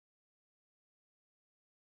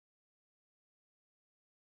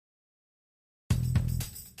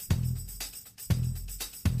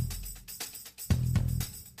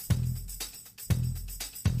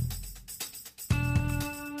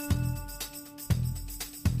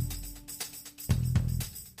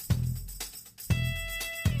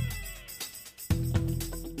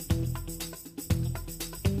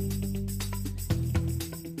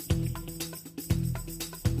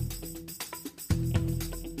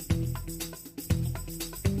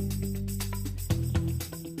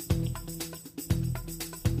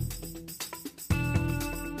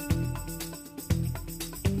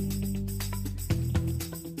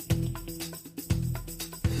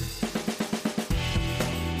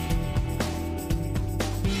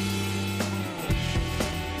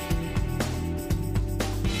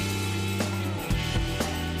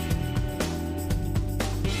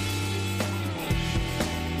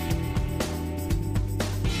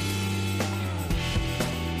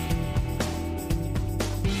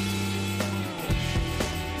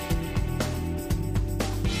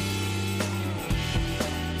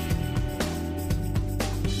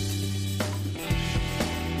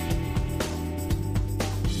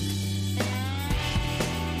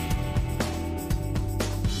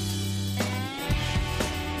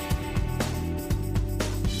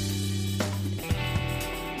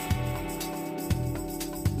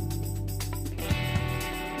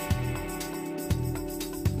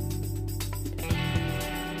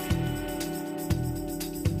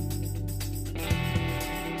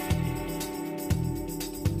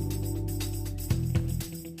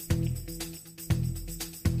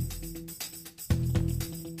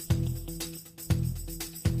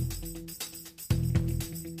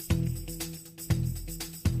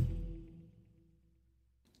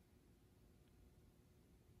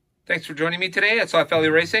Thanks for joining me today at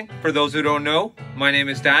AFX Racing. For those who don't know, my name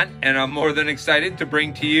is Dan, and I'm more than excited to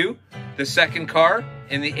bring to you the second car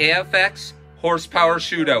in the AFX Horsepower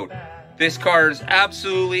Shootout. This car is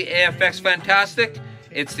absolutely AFX fantastic.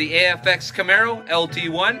 It's the AFX Camaro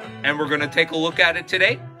LT1, and we're going to take a look at it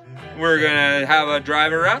today. We're going to have a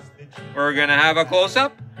driver up. We're going to have a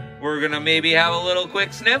close-up. We're going to maybe have a little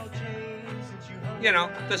quick sniff. You know,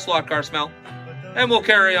 the slot car smell. And we'll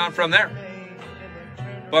carry on from there.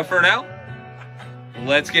 But for now,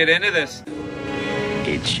 let's get into this.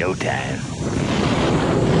 It's showtime.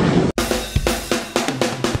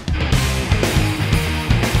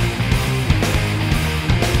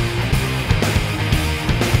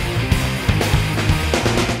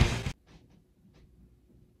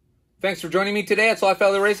 Thanks for joining me today at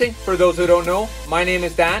AFX Racing. For those who don't know, my name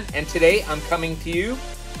is Dan, and today I'm coming to you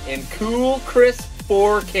in cool, crisp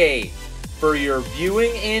 4K for your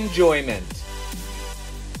viewing enjoyment.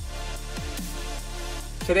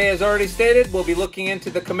 Today, as already stated, we'll be looking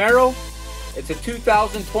into the Camaro. It's a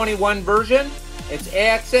 2021 version. It's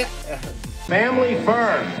AFX. Family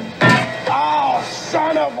firm. Oh,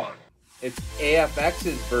 son of a... It's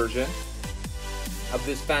AFX's version of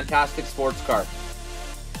this fantastic sports car.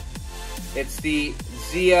 It's the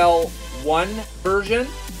ZL1 version,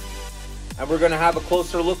 and we're going to have a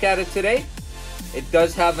closer look at it today. It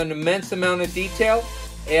does have an immense amount of detail.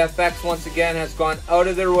 AFX, once again, has gone out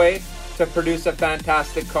of their way to produce a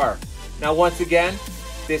fantastic car. Now, once again,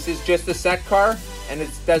 this is just a set car, and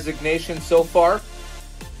its designation so far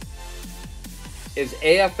is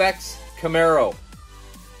AFX Camaro.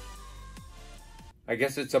 I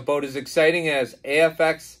guess it's about as exciting as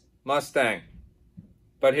AFX Mustang.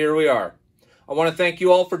 But here we are. I want to thank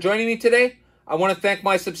you all for joining me today. I want to thank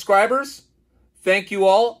my subscribers. Thank you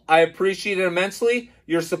all. I appreciate it immensely.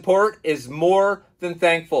 Your support is more than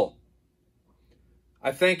thankful.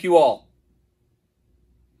 I thank you all.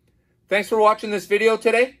 Thanks for watching this video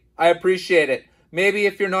today. I appreciate it. Maybe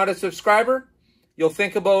if you're not a subscriber, you'll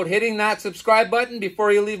think about hitting that subscribe button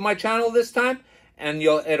before you leave my channel this time, and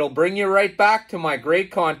it'll bring you right back to my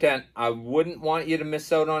great content. I wouldn't want you to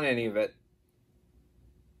miss out on any of it.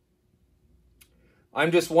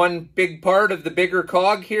 I'm just one big part of the bigger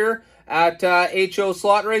cog here at HO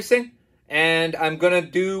Slot Racing, and I'm going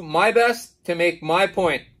to do my best to make my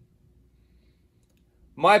point.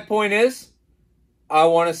 My point is, I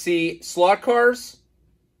want to see slot cars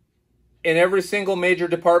in every single major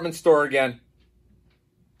department store again.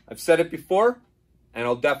 I've said it before, and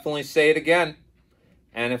I'll definitely say it again.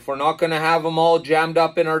 And if we're not going to have them all jammed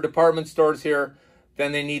up in our department stores here,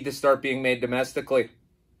 then they need to start being made domestically.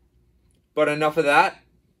 But enough of that.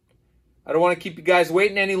 I don't want to keep you guys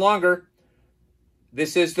waiting any longer.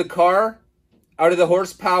 This is the car out of the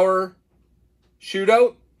Horsepower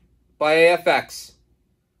Shootout by AFX.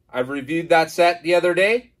 I've reviewed that set the other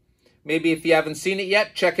day. Maybe if you haven't seen it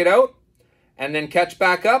yet, check it out. And then catch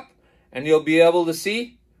back up, and you'll be able to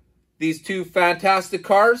see these two fantastic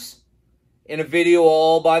cars in a video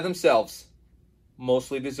all by themselves.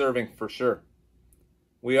 Mostly deserving, for sure.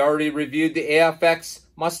 We already reviewed the AFX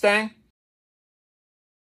Mustang.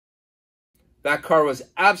 That car was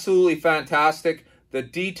absolutely fantastic. The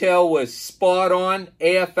detail was spot on.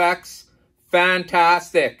 AFX,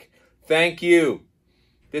 fantastic. Thank you.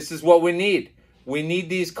 This is what we need. We need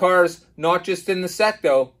these cars, not just in the set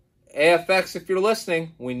though. AFX, if you're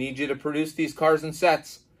listening, we need you to produce these cars in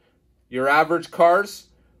sets. Your average cars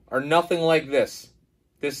are nothing like this.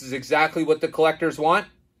 This is exactly what the collectors want.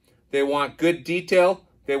 They want good detail.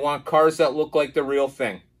 They want cars that look like the real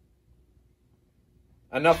thing.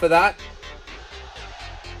 Enough of that.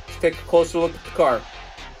 Take a closer look at the car.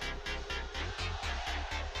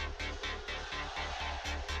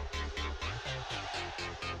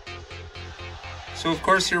 So of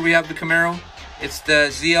course here we have the Camaro. It's the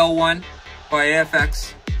ZL1 by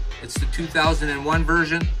AFX. It's the 2001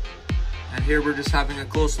 version. And here we're just having a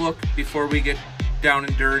close look before we get down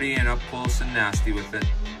and dirty and up close and nasty with it.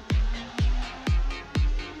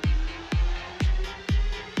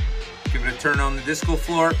 Give it a turn on the disco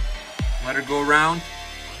floor. Let her go around.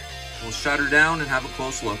 We'll shut her down and have a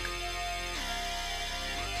close look.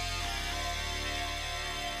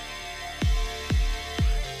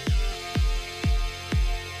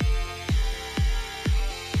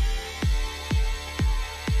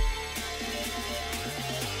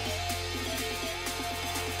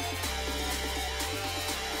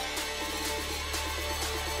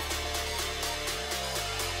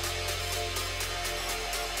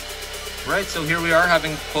 Right, so here we are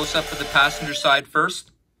having a close-up of the passenger side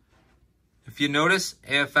first. If you notice,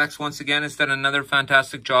 AFX once again has done another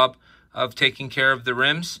fantastic job of taking care of the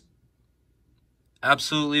rims.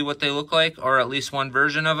 absolutely what they look like, or at least one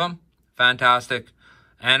version of them. Fantastic.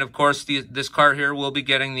 And of course, this car here will be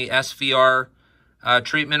getting the SVR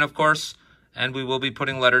treatment, of course, and we will be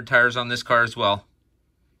putting lettered tires on this car as well.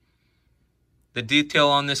 The detail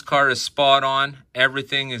on this car is spot on.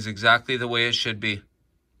 Everything is exactly the way it should be.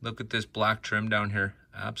 Look at this black trim down here.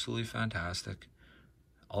 Absolutely fantastic.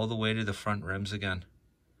 All the way to the front rims again.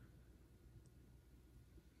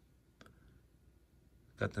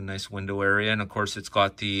 Got the nice window area, and of course it's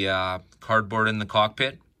got the cardboard in the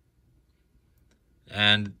cockpit.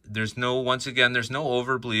 And there's no, once again, there's no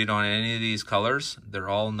overbleed on any of these colors. They're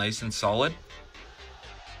all nice and solid.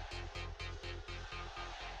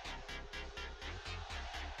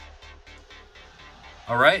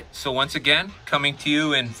 All right, so once again, coming to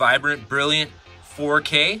you in vibrant, brilliant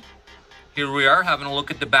 4K. Here we are having a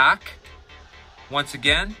look at the back. Once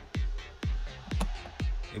again,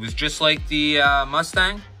 it was just like the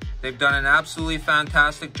Mustang. They've done an absolutely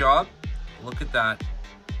fantastic job. Look at that.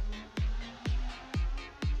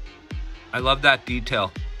 I love that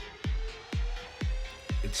detail.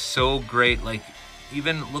 It's so great. Like,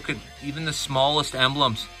 even look at even the smallest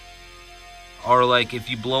emblems are like, if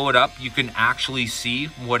you blow it up, you can actually see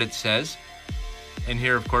what it says. And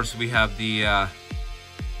here, of course, we have the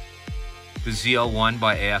ZL1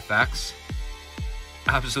 by AFX.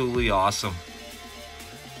 Absolutely awesome.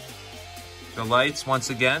 The lights, once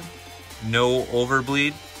again, no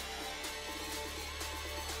overbleed.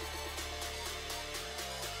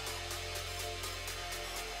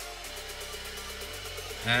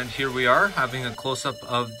 And here we are having a close-up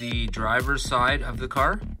of the driver's side of the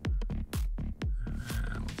car.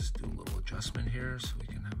 And we'll just do a little adjustment here so we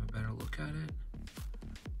can have a better look at it.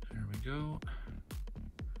 There we go.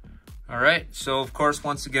 All right, so of course,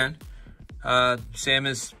 once again,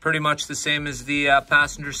 pretty much the same as the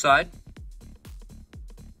passenger side.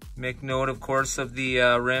 Make note, of course, of the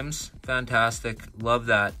rims. Fantastic. Love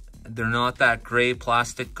that. They're not that gray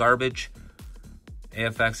plastic garbage.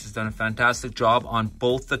 AFX has done a fantastic job on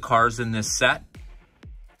both the cars in this set.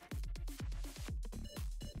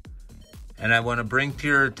 And I want to bring to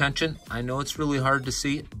your attention, I know it's really hard to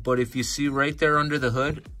see, but if you see right there under the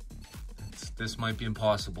hood, this might be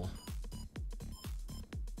impossible.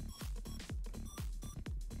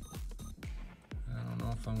 I don't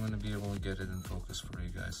know if I'm going to be able to get it in focus for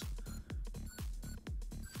you guys.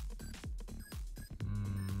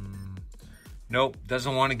 Nope,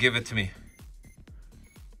 doesn't want to give it to me.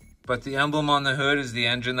 But the emblem on the hood is the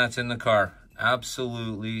engine that's in the car.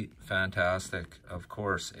 Absolutely fantastic. Of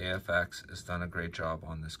course, AFX has done a great job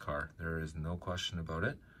on this car. There is no question about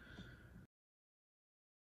it.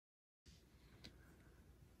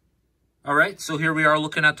 All right, so here we are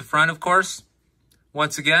looking at the front, of course.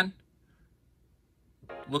 Once again,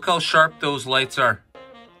 look how sharp those lights are.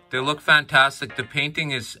 They look fantastic. The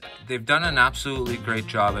painting is, they've done an absolutely great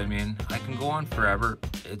job. I mean, I can go on forever.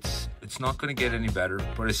 It's not going to get any better,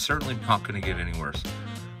 but it's certainly not going to get any worse.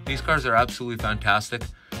 These cars are absolutely fantastic.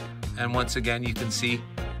 And once again, you can see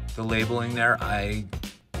the labeling there. I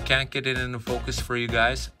can't get it into focus for you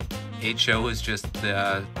guys. HO is just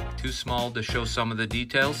too small to show some of the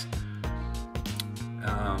details.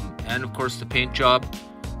 And of course, the paint job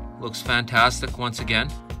looks fantastic once again.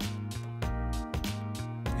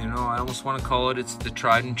 You know, I almost want to call it's the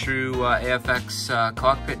tried and true AFX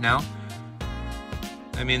cockpit now.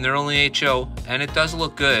 I mean, they're only HO, and it does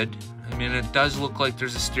look good. I mean, it does look like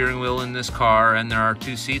there's a steering wheel in this car, and there are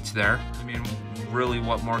 2 seats there. I mean, really,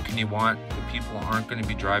 what more can you want? The people aren't going to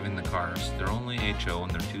be driving the cars. They're only HO,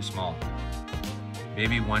 and they're too small.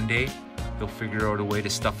 Maybe one day, they'll figure out a way to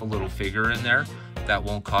stuff a little figure in there that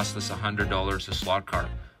won't cost us $100 a slot car.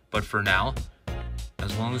 But for now,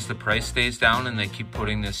 as long as the price stays down and they keep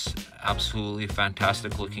putting this absolutely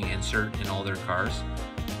fantastic looking insert in all their cars,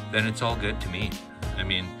 then it's all good to me. I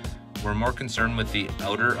mean, we're more concerned with the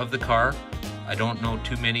outer of the car. I don't know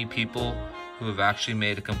too many people who have actually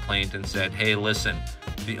made a complaint and said, hey, listen,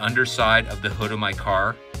 the underside of the hood of my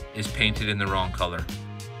car is painted in the wrong color.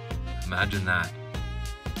 Imagine that.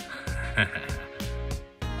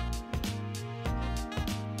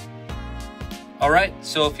 All right,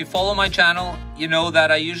 so if you follow my channel, you know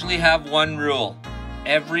that I usually have one rule.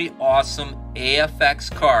 Every awesome AFX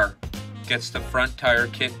car gets the front tire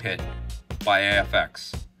kit pit by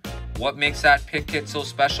AFX. What makes that pit kit so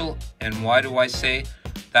special, and why do I say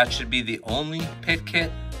that should be the only pit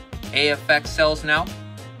kit AFX sells now?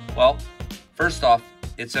 Well, first off,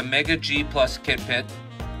 it's a Mega G Plus kit pit.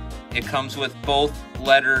 It comes with both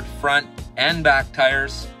lettered front and back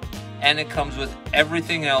tires, and it comes with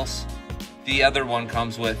everything else the other one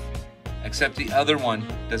comes with, except the other one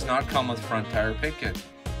does not come with front tire pit kit.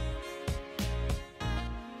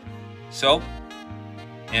 So,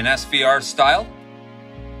 in SVR style,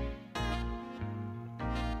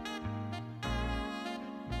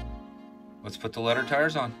 let's put the leather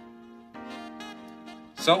tires on.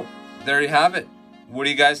 So, there you have it. What do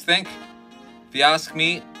you guys think? If you ask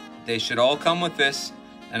me, they should all come with this.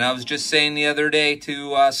 And I was just saying the other day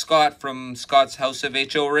to Scott from Scott's House of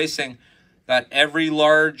HO Racing that every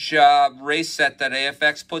large race set that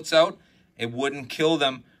AFX puts out, it wouldn't kill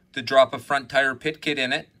them to drop a front tire pit kit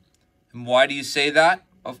in it. And why do you say that?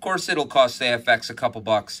 Of course it'll cost AFX a couple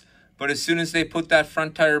bucks. But as soon as they put that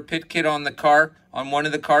front tire pit kit on the car, on one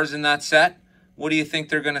of the cars in that set, what do you think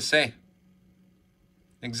they're going to say?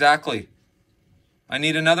 Exactly. I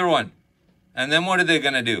need another one. And then what are they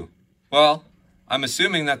going to do? Well, I'm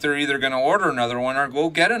assuming that they're either going to order another one or go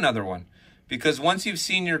get another one. Because once you've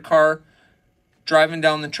seen your car driving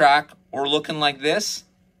down the track or looking like this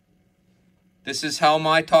is how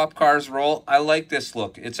my top cars roll. I like this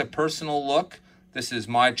look. It's a personal look. This is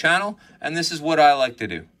my channel, and this is what I like to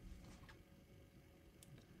do.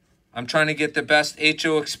 I'm trying to get the best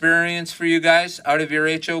HO experience for you guys out of your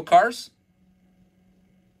HO cars.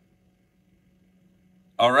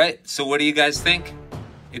 All right, so what do you guys think?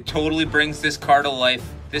 It totally brings this car to life.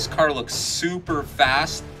 This car looks super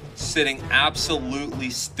fast, sitting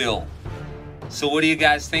absolutely still. So what do you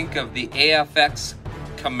guys think of the AFX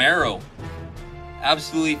Camaro?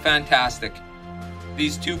 Absolutely fantastic.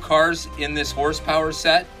 These two cars in this horsepower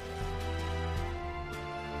set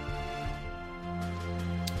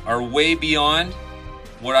are way beyond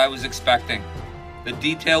what I was expecting. The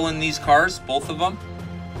detail in these cars, both of them,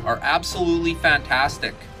 are absolutely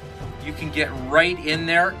fantastic. You can get right in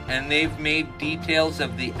there and they've made details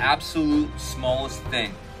of the absolute smallest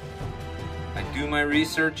thing. I do my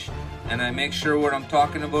research and I make sure what I'm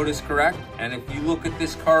talking about is correct. And if you look at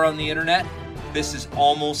this car on the internet, this is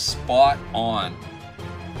almost spot on.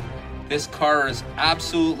 This car is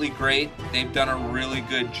absolutely great. They've done a really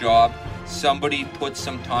good job. Somebody put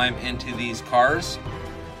some time into these cars.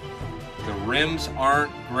 The rims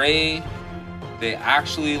aren't gray. They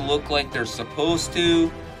actually look like they're supposed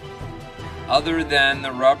to, other than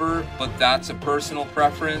the rubber, but that's a personal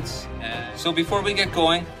preference. So before we get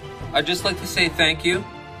going, I'd just like to say thank you.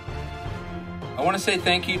 I want to say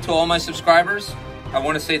thank you to all my subscribers. I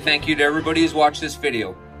want to say thank you to everybody who's watched this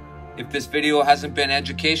video. If this video hasn't been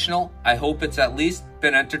educational, I hope it's at least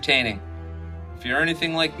been entertaining. If you're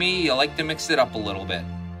anything like me, you like to mix it up a little bit.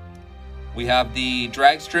 We have the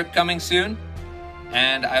drag strip coming soon,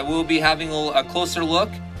 and I will be having a closer look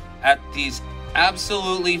at these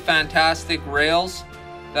absolutely fantastic rails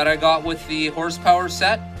that I got with the horsepower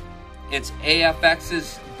set. It's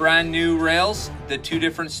AFX's brand new rails, the two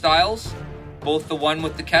different styles, both the one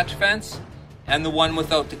with the catch fence and the one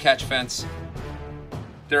without the catch fence.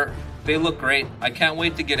 They look great. I can't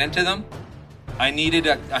wait to get into them. I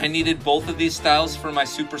needed both of these styles for my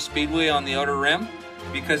super speedway on the outer rim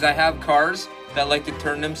because I have cars that like to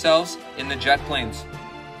turn themselves in the jet planes.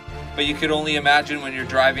 But you could only imagine when you're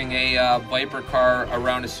driving a Viper car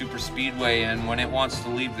around a super speedway, and when it wants to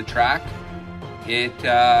leave the track, it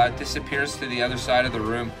disappears to the other side of the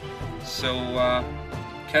room. So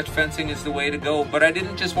catch fencing is the way to go. But I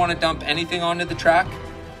didn't just want to dump anything onto the track.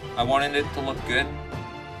 I wanted it to look good.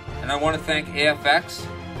 And I want to thank AFX.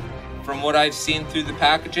 From what I've seen through the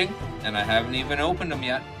packaging, and I haven't even opened them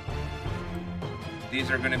yet, these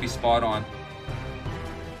are going to be spot on.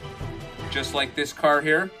 Just like this car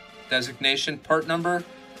here, designation part number,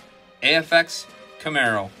 AFX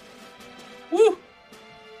Camaro. Woo!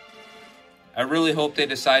 I really hope they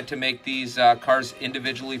decide to make these cars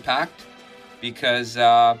individually packed, because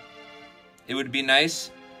it would be nice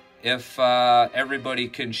if everybody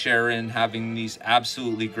can share in having these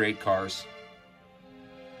absolutely great cars.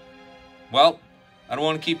 Well, I don't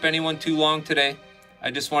want to keep anyone too long today.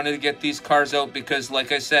 I just wanted to get these cars out because,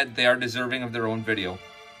 like I said, they are deserving of their own video.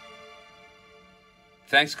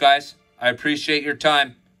 Thanks, guys. I appreciate your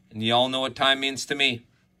time, and you all know what time means to me.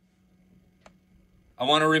 I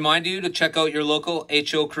want to remind you to check out your local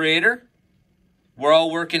HO creator. We're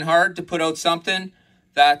all working hard to put out something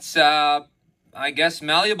that's, I guess,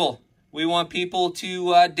 malleable. We want people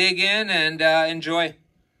to dig in and enjoy.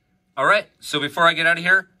 All right, so before I get out of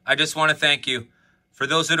here, I just want to thank you. For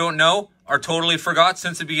those who don't know or totally forgot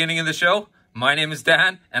since the beginning of the show, my name is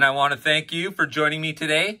Dan, and I want to thank you for joining me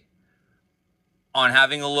today on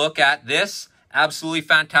having a look at this absolutely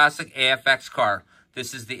fantastic AFX car.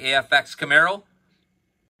 This is the AFX Camaro,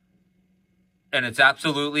 and it's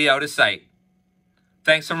absolutely out of sight.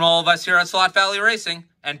 Thanks from all of us here at Slot Valley Racing,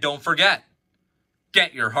 and don't forget,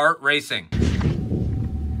 get your heart racing.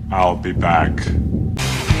 I'll be back.